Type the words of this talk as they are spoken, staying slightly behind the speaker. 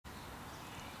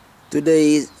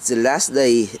Today is the last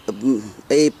day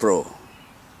of April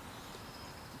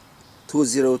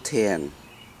 2010.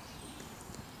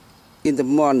 In the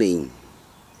morning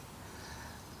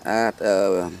at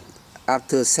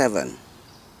after 7,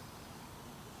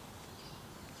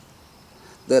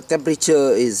 the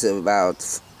temperature is about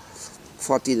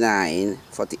 48,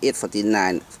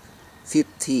 49,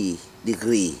 50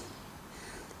 degree.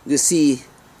 You see,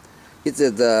 it's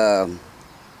the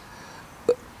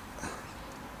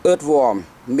earthworm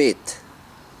meat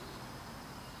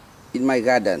in my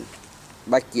garden,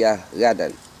 backyard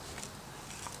garden.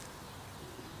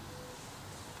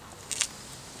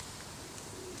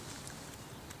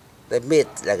 They meat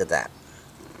like that.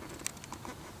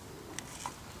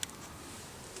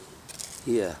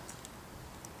 Here.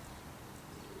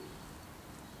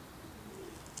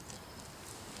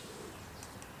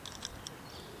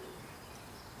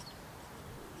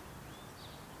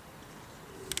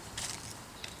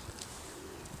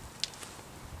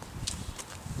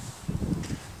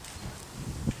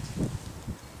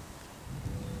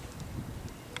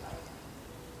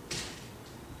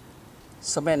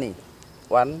 So many.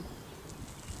 1,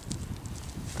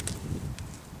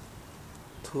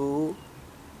 2,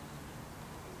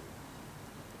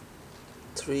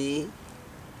 3,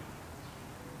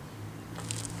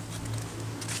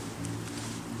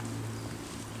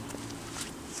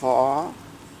 4,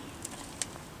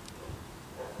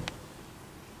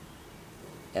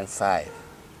 and 5.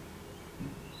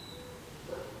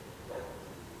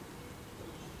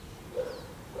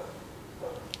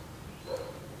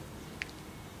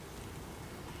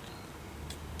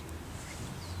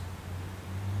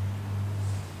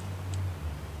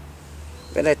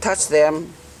 When I touch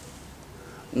them,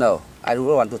 no, I don't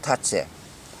want to touch them.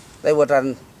 They will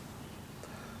run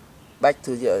back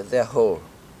to their hole.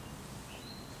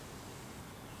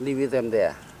 Leave them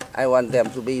there. I want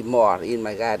them to be more in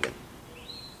my garden.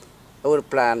 I will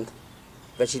plant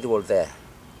vegetable there.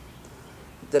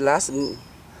 The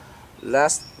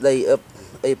last day of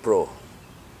April,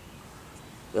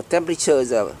 the temperature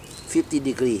is 50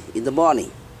 degrees in the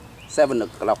morning, 7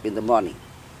 o'clock in the morning.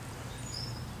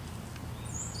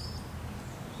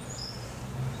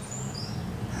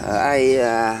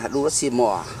 I do not see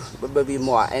more, but maybe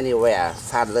more anywhere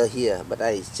farther here, but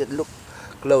I just look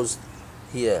close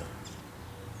here.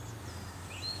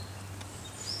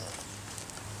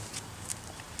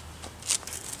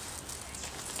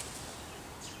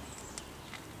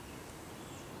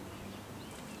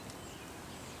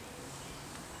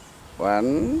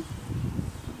 One,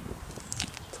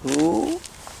 2,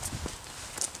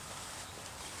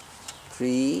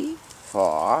 3,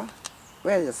 4.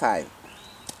 Where is the 5?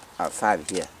 5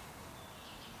 here.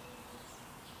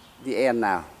 The end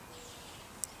now.